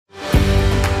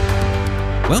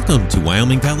Welcome to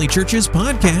Wyoming Valley Church's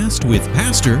podcast with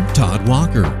Pastor Todd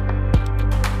Walker.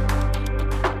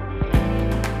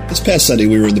 This past Sunday,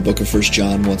 we were in the book of 1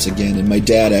 John once again, and my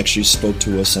dad actually spoke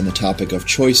to us on the topic of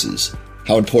choices,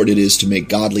 how important it is to make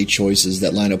godly choices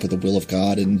that line up with the will of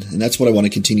God, and that's what I want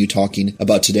to continue talking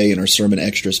about today in our Sermon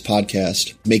Extras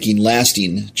podcast, making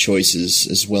lasting choices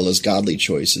as well as godly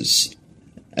choices.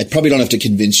 I probably don't have to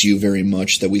convince you very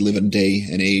much that we live in a day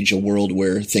and age, a world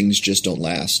where things just don't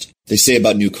last. They say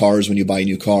about new cars when you buy a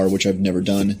new car, which I've never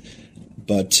done,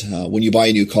 but when you buy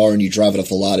a new car and you drive it off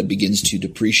the lot, it begins to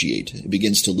depreciate. It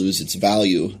begins to lose its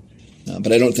value.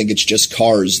 But I don't think it's just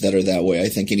cars that are that way. I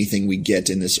think anything we get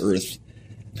in this earth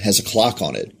has a clock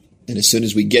on it. And as soon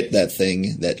as we get that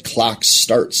thing, that clock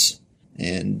starts.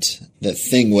 And that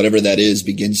thing, whatever that is,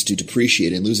 begins to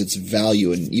depreciate and lose its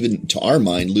value and even to our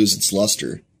mind, lose its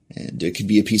luster. And it could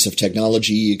be a piece of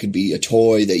technology. It could be a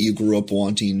toy that you grew up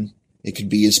wanting. It could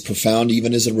be as profound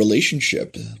even as a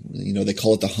relationship. You know, they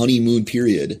call it the honeymoon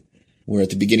period, where at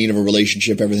the beginning of a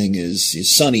relationship, everything is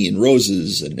sunny and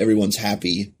roses and everyone's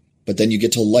happy. But then you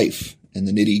get to life and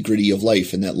the nitty-gritty of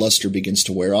life, and that luster begins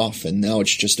to wear off. And now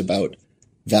it's just about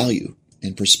value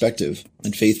and perspective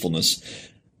and faithfulness.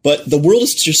 But the world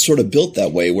is just sort of built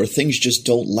that way, where things just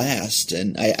don't last.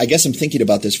 And I guess I'm thinking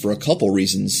about this for a couple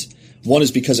reasons. One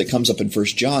is because it comes up in 1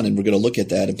 John, and we're going to look at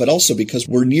that, but also because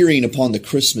we're nearing upon the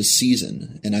Christmas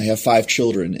season, and I have 5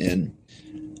 children, and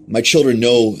my children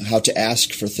know how to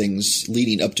ask for things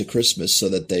leading up to Christmas so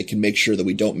that they can make sure that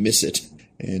we don't miss it,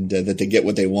 and that they get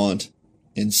what they want.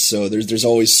 And so there's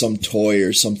always some toy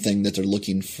or something that they're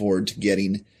looking forward to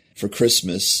getting for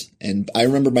Christmas. And I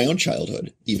remember my own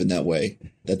childhood even that way,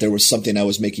 that there was something I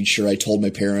was making sure I told my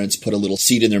parents, put a little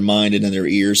seed in their mind and in their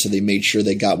ear so they made sure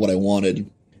they got what I wanted.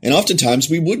 And oftentimes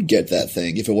we would get that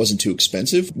thing. If it wasn't too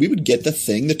expensive, we would get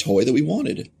the toy that we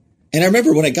wanted. And I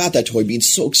remember when I got that toy being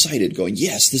so excited, going,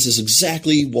 yes, this is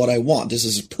exactly what I want. This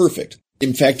is perfect.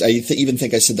 In fact, I even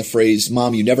think I said the phrase,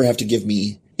 Mom, you never have to give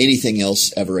me anything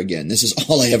else ever again. This is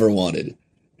all I ever wanted.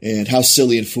 And how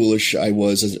silly and foolish I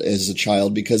was as a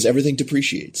child, because everything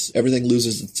depreciates. Everything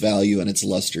loses its value and its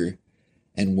luster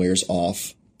and wears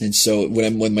off. And so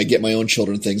when I get my own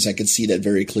children things, I can see that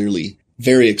very clearly.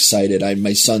 Very excited.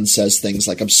 My son says things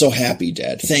like, I'm so happy,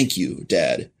 Dad. Thank you,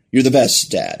 Dad. You're the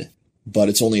best, Dad. But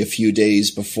it's only a few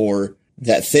days before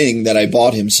that thing that I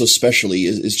bought him so specially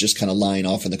is just kind of lying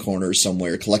off in the corner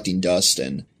somewhere, collecting dust,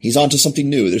 and he's on to something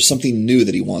new. There's something new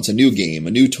that he wants, a new game,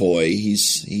 a new toy.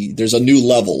 There's a new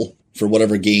level for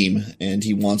whatever game, and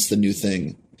he wants the new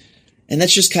thing. And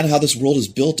that's just kind of how this world is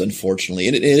built, unfortunately.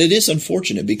 And it is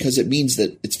unfortunate because it means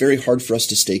that it's very hard for us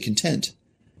to stay content.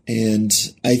 And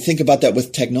I think about that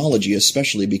with technology,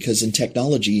 especially because in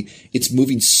technology, it's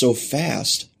moving so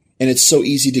fast. And it's so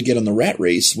easy to get on the rat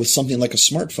race with something like a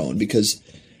smartphone, because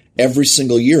every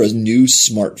single year a new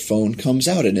smartphone comes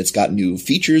out and it's got new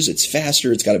features. It's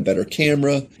faster. It's got a better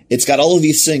camera. It's got all of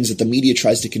these things that the media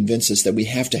tries to convince us that we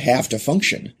have to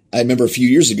function. I remember a few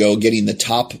years ago getting the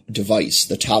top device,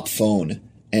 the top phone,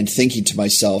 and thinking to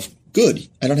myself, good,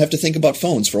 I don't have to think about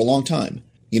phones for a long time.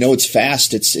 You know, it's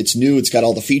fast. It's new. It's got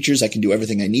all the features. I can do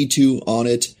everything I need to on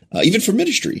it, even for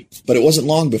ministry. But it wasn't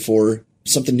long before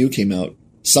something new came out.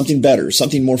 Something better,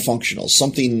 something more functional,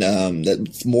 something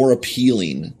that's more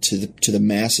appealing to the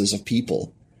masses of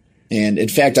people. And in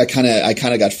fact, I kind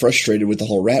of got frustrated with the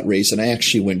whole rat race, and I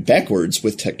actually went backwards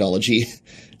with technology.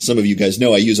 Some of you guys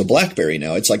know I use a BlackBerry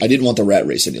now. It's like I didn't want the rat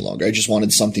race any longer. I just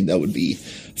wanted something that would be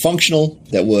functional,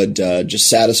 that would just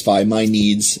satisfy my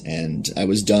needs, and I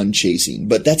was done chasing.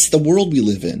 But that's the world we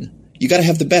live in. You got to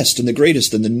have the best and the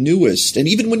greatest and the newest. And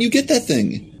even when you get that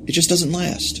thing, it just doesn't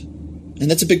last. And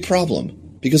that's a big problem,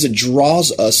 because it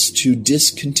draws us to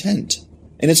discontent.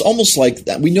 And it's almost like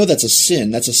that. We know that's a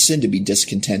sin. That's a sin to be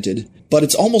discontented. But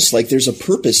it's almost like there's a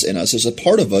purpose in us. There's a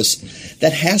part of us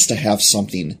that has to have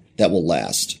something that will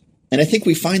last. And I think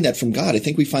we find that from God. I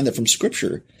think we find that from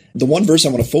Scripture. The one verse I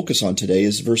want to focus on today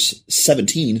is verse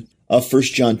 17 of 1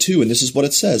 John 2. And this is what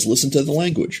it says. Listen to the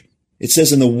language. It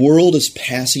says, and the world is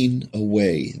passing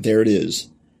away. There it is.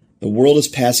 The world is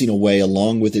passing away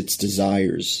along with its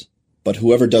desires. But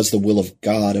whoever does the will of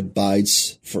God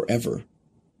abides forever.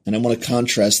 And I want to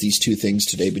contrast these two things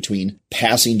today between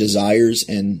passing desires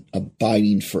and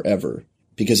abiding forever.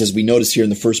 Because as we notice here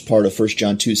in the first part of 1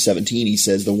 John 2:17, he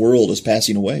says the world is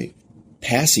passing away.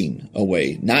 Passing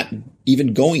away, not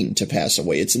even going to pass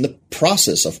away. It's in the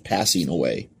process of passing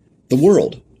away. The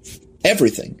world,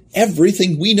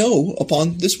 everything we know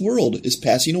upon this world is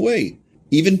passing away,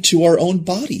 even to our own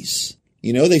bodies.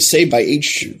 You know, they say by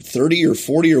age 30 or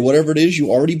 40 or whatever it is,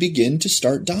 you already begin to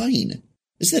start dying.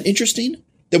 Isn't that interesting?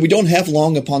 That we don't have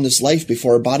long upon this life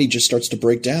before our body just starts to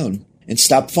break down and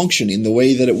stop functioning the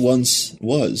way that it once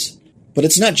was. But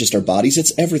it's not just our bodies,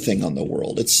 it's everything on the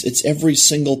world. It's every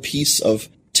single piece of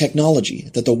technology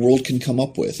that the world can come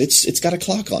up with. It's got a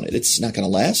clock on it. It's not going to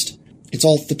last. It's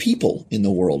all the people in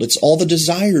the world. It's all the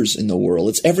desires in the world.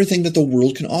 It's everything that the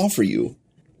world can offer you.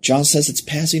 John says it's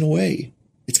passing away.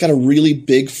 It's got a really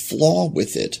big flaw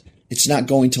with it. It's not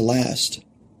going to last.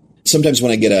 Sometimes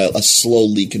when I get a slow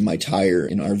leak in my tire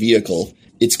in our vehicle,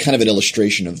 it's kind of an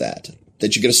illustration of that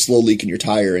you get a slow leak in your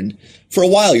tire, and for a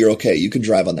while you're okay. You can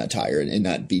drive on that tire and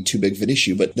not be too big of an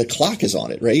issue, but the clock is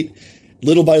on it, right?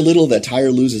 Little by little, that tire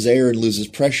loses air and loses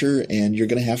pressure, and you're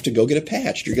going to have to go get it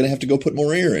patched. You're going to have to go put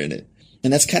more air in it.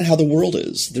 And that's kind of how the world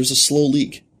is. There's a slow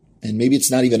leak, and maybe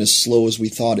it's not even as slow as we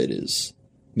thought it is.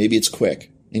 Maybe it's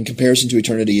quick. In comparison to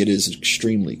eternity, it is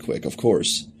extremely quick, of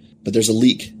course. But there's a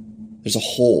leak. There's a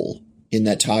hole in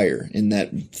that tire, in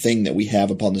that thing that we have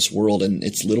upon this world, and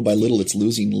it's little by little, it's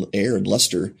losing air and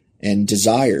luster and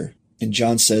desire. And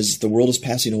John says the world is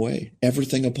passing away.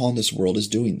 Everything upon this world is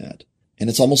doing that. And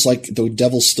it's almost like the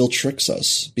devil still tricks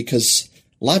us, because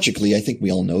logically, I think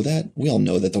we all know that. We all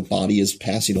know that the body is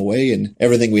passing away, and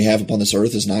everything we have upon this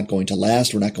earth is not going to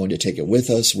last. We're not going to take it with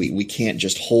us. We can't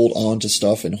just hold on to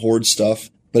stuff and hoard stuff.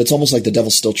 But it's almost like the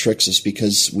devil still tricks us,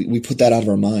 because we put that out of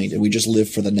our mind, and we just live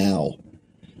for the now.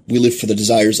 We live for the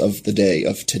desires of the day,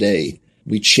 of today.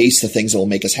 We chase the things that will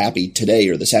make us happy today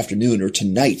or this afternoon or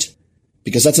tonight,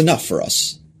 because that's enough for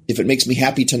us. If it makes me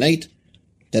happy tonight,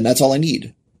 then that's all I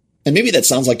need. And maybe that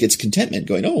sounds like it's contentment,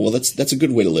 going, oh, well, that's a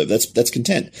good way to live. That's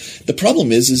content. The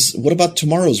problem is what about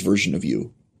tomorrow's version of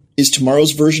you? Is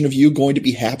tomorrow's version of you going to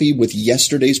be happy with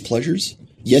yesterday's pleasures,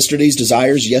 yesterday's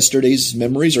desires, yesterday's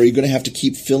memories? Or are you going to have to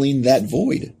keep filling that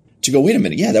void to go, wait a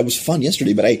minute, yeah, that was fun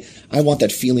yesterday, but I want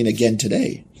that feeling again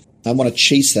today. I want to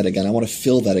chase that again. I want to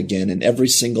fill that again. And every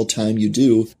single time you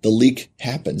do, the leak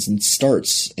happens and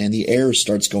starts, and the air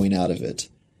starts going out of it.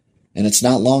 And it's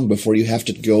not long before you have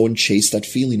to go and chase that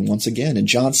feeling once again. And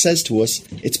John says to us,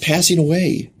 it's passing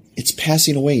away. It's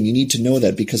passing away. And you need to know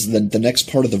that, because the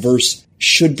next part of the verse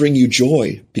should bring you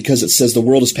joy, because it says the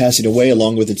world is passing away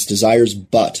along with its desires,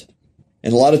 but.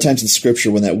 And a lot of times in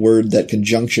Scripture, when that word, that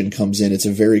conjunction comes in, it's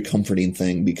a very comforting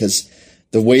thing, because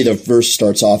the way the verse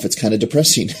starts off, it's kind of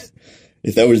depressing.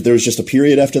 If there was just a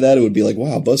period after that, it would be like,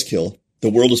 wow, buzzkill. The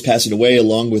world is passing away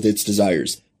along with its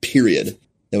desires. Period.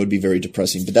 That would be very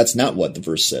depressing. But that's not what the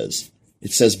verse says.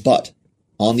 It says, but,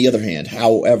 on the other hand,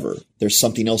 however, there's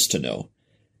something else to know.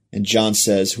 And John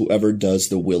says, whoever does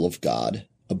the will of God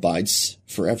abides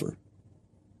forever.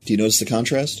 Do you notice the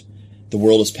contrast? The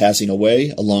world is passing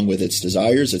away along with its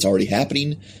desires. It's already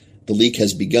happening. The leak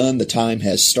has begun. The time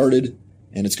has started,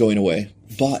 and it's going away.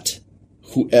 But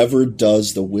whoever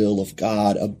does the will of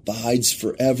God abides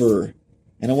forever.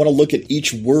 And I want to look at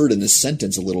each word in this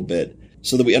sentence a little bit,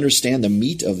 so that we understand the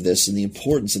meat of this and the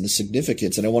importance and the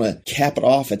significance. And I want to cap it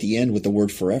off at the end with the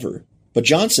word forever. But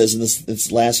John says in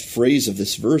this last phrase of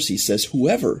this verse, he says,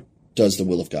 whoever does the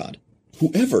will of God.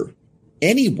 Whoever.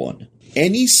 Anyone.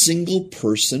 Any single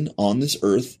person on this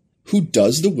earth who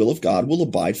does the will of God will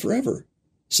abide forever.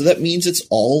 So that means it's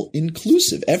all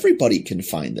inclusive. Everybody can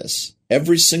find this.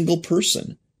 Every single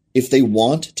person. If they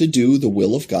want to do the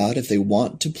will of God, if they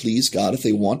want to please God, if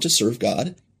they want to serve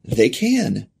God, they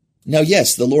can. Now,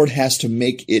 yes, the Lord has to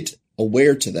make it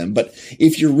aware to them, but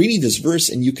if you're reading this verse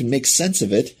and you can make sense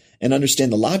of it and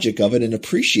understand the logic of it and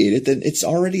appreciate it, then it's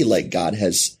already like God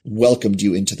has welcomed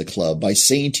you into the club by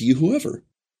saying to you, whoever.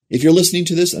 If you're listening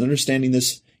to this and understanding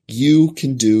this, you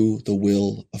can do the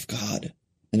will of God.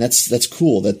 And that's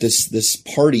cool that this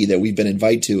party that we've been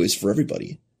invited to is for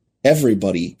everybody.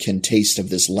 Everybody can taste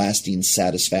of this lasting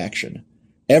satisfaction.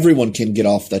 Everyone can get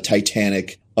off the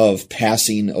Titanic of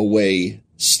passing away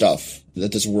stuff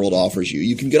that this world offers you.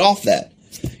 You can get off that.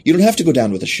 You don't have to go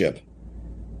down with a ship.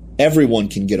 Everyone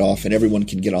can get off, and everyone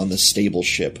can get on the stable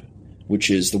ship, which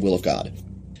is the will of God.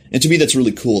 And to me, that's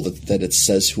really cool that it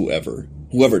says whoever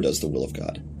does the will of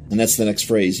God. And that's the next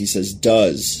phrase. He says,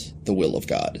 does the will of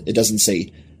God. It doesn't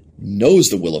say knows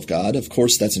the will of God. Of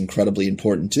course, that's incredibly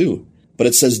important too. But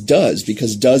it says does,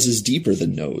 because does is deeper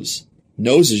than knows.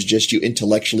 Knows is just you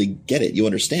intellectually get it. You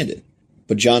understand it.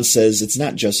 But John says it's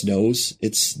not just knows,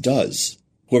 it's does.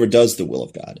 Whoever does the will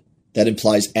of God. That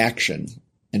implies action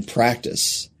and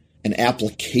practice and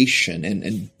application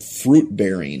and fruit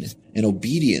bearing and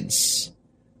obedience.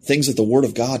 Things that the Word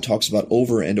of God talks about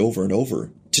over and over and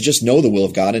over. To just know the will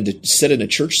of God and to sit in a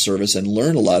church service and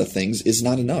learn a lot of things is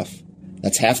not enough.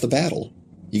 That's half the battle.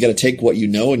 You got to take what you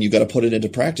know and you got to put it into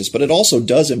practice. But it also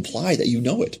does imply that you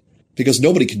know it. Because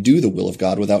nobody can do the will of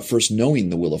God without first knowing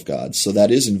the will of God. So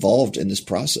that is involved in this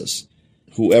process.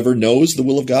 Whoever knows the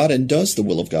will of God and does the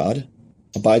will of God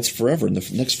abides forever. And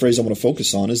the next phrase I want to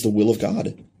focus on is the will of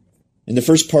God. In the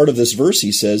first part of this verse,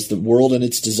 he says, the world and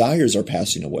its desires are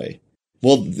passing away.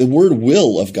 Well, the word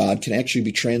will of God can actually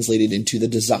be translated into the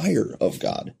desire of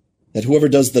God. That whoever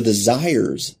does the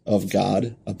desires of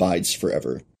God abides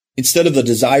forever. Instead of the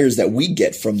desires that we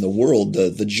get from the world,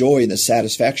 the joy and the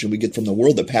satisfaction we get from the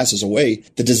world that passes away,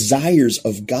 the desires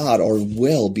of God are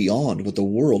well beyond what the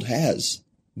world has.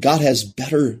 God has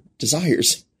better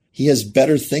desires. He has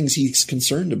better things he's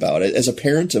concerned about. As a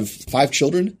parent of 5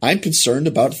 children, I'm concerned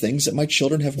about things that my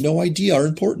children have no idea are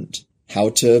important. How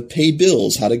to pay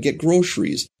bills, how to get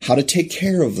groceries, how to take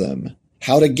care of them,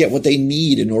 how to get what they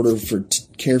need in order to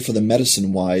care for them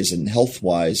medicine-wise and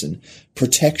health-wise and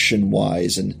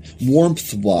protection-wise and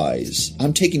warmth-wise.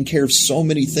 I'm taking care of so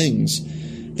many things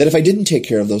that if I didn't take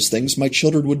care of those things, my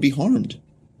children would be harmed.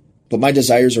 But my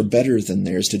desires are better than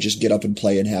theirs to just get up and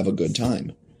play and have a good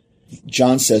time.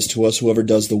 John says to us, whoever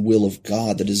does the will of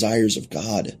God, the desires of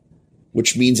God,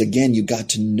 which means, again, you got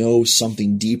to know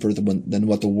something deeper than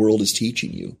what the world is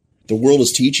teaching you. The world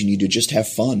is teaching you to just have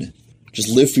fun. Just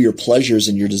live for your pleasures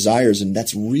and your desires, and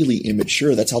that's really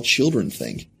immature. That's how children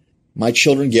think. My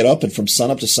children get up, and from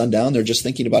sunup to sundown, they're just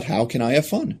thinking about how can I have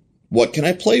fun? What can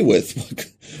I play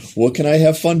with? What can I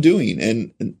have fun doing?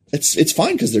 And it's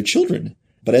fine because they're children.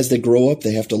 But as they grow up,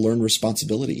 they have to learn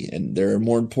responsibility, and there are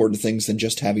more important things than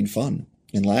just having fun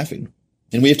and laughing.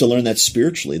 And we have to learn that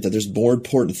spiritually, that there's more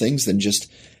important things than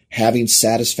just having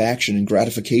satisfaction and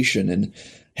gratification and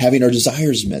having our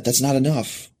desires met. That's not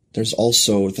enough. There's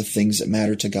also the things that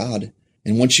matter to God.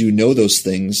 And once you know those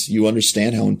things, you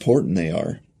understand how important they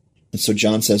are. And so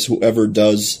John says, whoever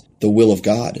does the will of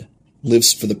God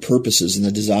lives for the purposes and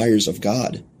the desires of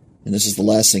God. And this is the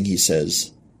last thing he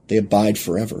says. They abide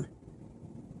forever.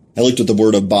 I looked at the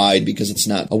word abide because it's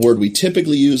not a word we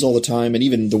typically use all the time, and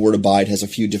even the word abide has a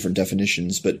few different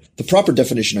definitions. But the proper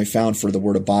definition I found for the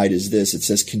word abide is this. It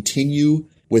says continue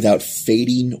without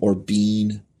fading or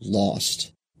being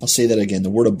lost. I'll say that again. The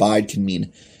word abide can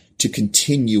mean to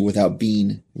continue without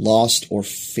being lost or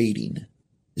fading.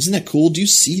 Isn't that cool? Do you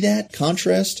see that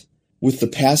contrast with the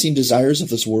passing desires of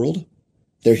this world?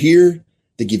 They're here,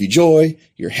 they give you joy,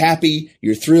 you're happy,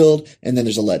 you're thrilled, and then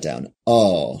there's a letdown.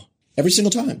 Oh, every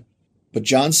single time. But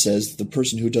John says the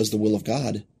person who does the will of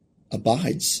God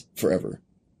abides forever,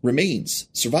 remains,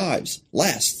 survives,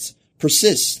 lasts,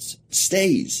 persists,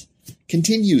 stays,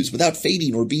 continues without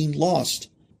fading or being lost.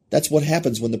 That's what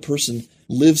happens when the person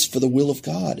lives for the will of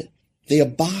God. They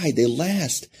abide, they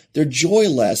last, their joy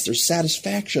lasts, their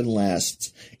satisfaction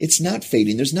lasts. It's not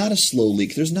fading, there's not a slow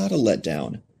leak, there's not a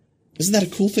letdown. Isn't that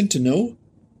a cool thing to know?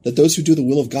 That those who do the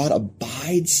will of God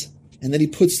abides? And then he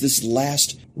puts this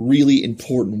last really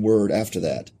important word after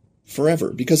that,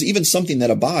 forever. Because even something that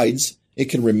abides, it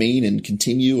can remain and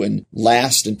continue and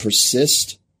last and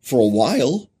persist for a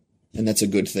while, and that's a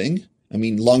good thing. I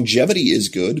mean, longevity is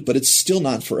good, but it's still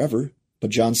not forever. But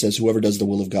John says whoever does the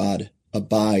will of God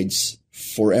abides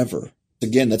forever.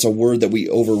 Again, that's a word that we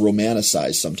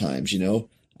over-romanticize sometimes, you know.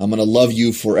 I'm going to love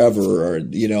you forever, or,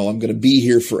 you know, I'm going to be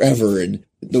here forever. And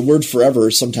the word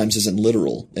forever sometimes isn't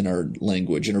literal in our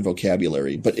language, in our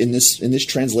vocabulary. But in this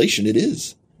translation, it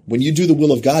is. When you do the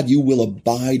will of God, you will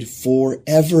abide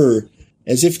forever,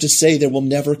 as if to say there will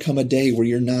never come a day where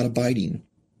you're not abiding,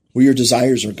 where your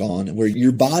desires are gone, where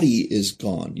your body is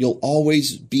gone. You'll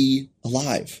always be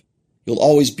alive. You'll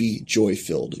always be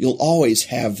joy-filled. You'll always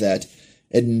have that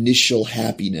initial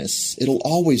happiness. It'll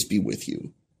always be with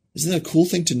you. Isn't that a cool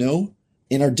thing to know?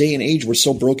 In our day and age, we're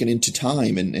so broken into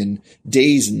time and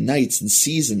days and nights and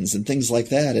seasons and things like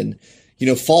that. And, you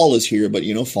know, fall is here, but,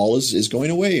 you know, fall is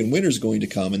going away and winter's going to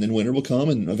come, and then winter will come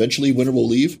and eventually winter will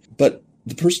leave. But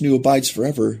the person who abides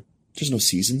forever, there's no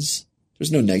seasons.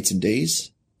 There's no nights and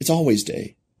days. It's always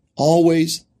day.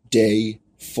 Always day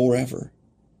forever.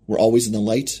 We're always in the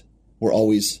light. We're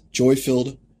always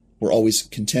joy-filled. We're always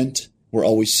content. We're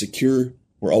always secure.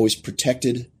 We're always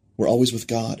protected. We're always with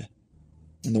God.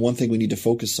 And the one thing we need to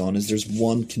focus on is there's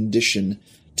one condition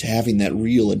to having that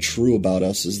real and true about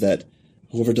us, is that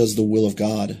whoever does the will of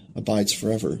God abides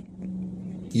forever.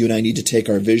 You and I need to take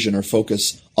our vision, our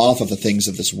focus off of the things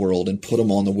of this world and put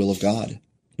them on the will of God.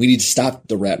 We need to stop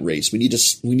the rat race. We need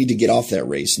to get off that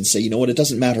race and say, you know what? It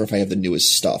doesn't matter if I have the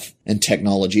newest stuff and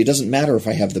technology. It doesn't matter if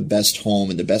I have the best home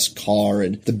and the best car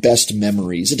and the best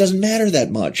memories. It doesn't matter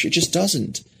that much. It just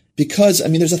doesn't. Because, I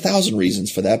mean, there's 1,000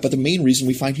 reasons for that, but the main reason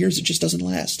we find here is it just doesn't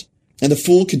last. And the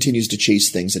fool continues to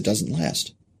chase things that doesn't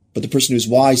last. But the person who's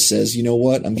wise says, you know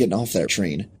what? I'm getting off that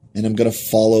train. And I'm going to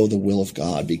follow the will of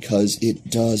God because it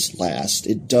does last.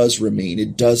 It does remain.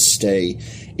 It does stay.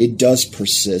 It does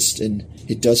persist. And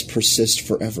it does persist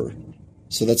forever.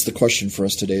 So that's the question for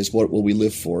us today is, what will we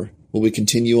live for? Will we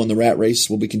continue on the rat race?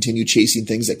 Will we continue chasing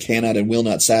things that cannot and will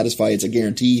not satisfy? It's a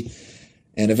guarantee.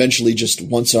 And eventually just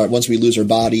once we lose our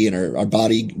body and our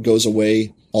body goes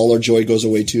away, all our joy goes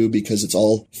away too because it's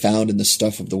all found in the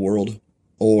stuff of the world.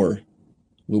 Or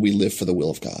will we live for the will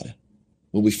of God?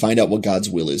 Will we find out what God's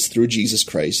will is through Jesus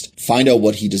Christ, find out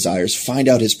what he desires, find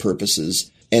out his purposes,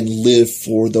 and live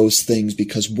for those things?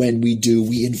 Because when we do,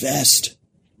 we invest.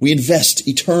 We invest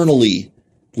eternally.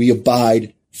 We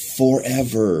abide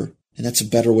forever. And that's a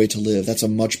better way to live. That's a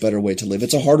much better way to live.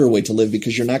 It's a harder way to live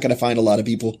because you're not going to find a lot of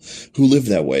people who live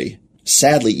that way.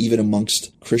 Sadly, even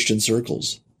amongst Christian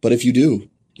circles. But if you do,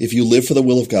 if you live for the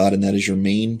will of God and that is your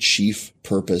main chief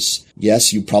purpose,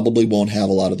 yes, you probably won't have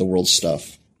a lot of the world's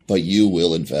stuff. But you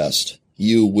will invest.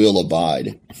 You will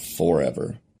abide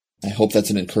forever. I hope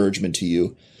that's an encouragement to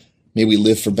you. May we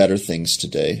live for better things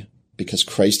today because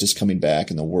Christ is coming back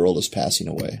and the world is passing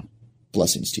away.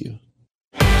 Blessings to you.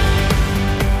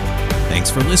 Thanks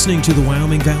for listening to the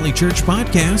Wyoming Valley Church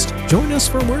podcast. Join us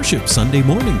for worship Sunday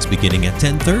mornings beginning at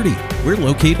 10:30. We're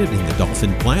located in the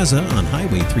Dolphin Plaza on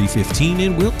Highway 315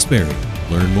 in Wilkes-Barre.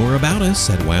 Learn more about us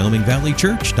at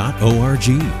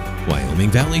wyomingvalleychurch.org. Wyoming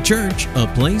Valley Church, a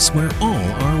place where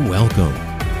all are welcome.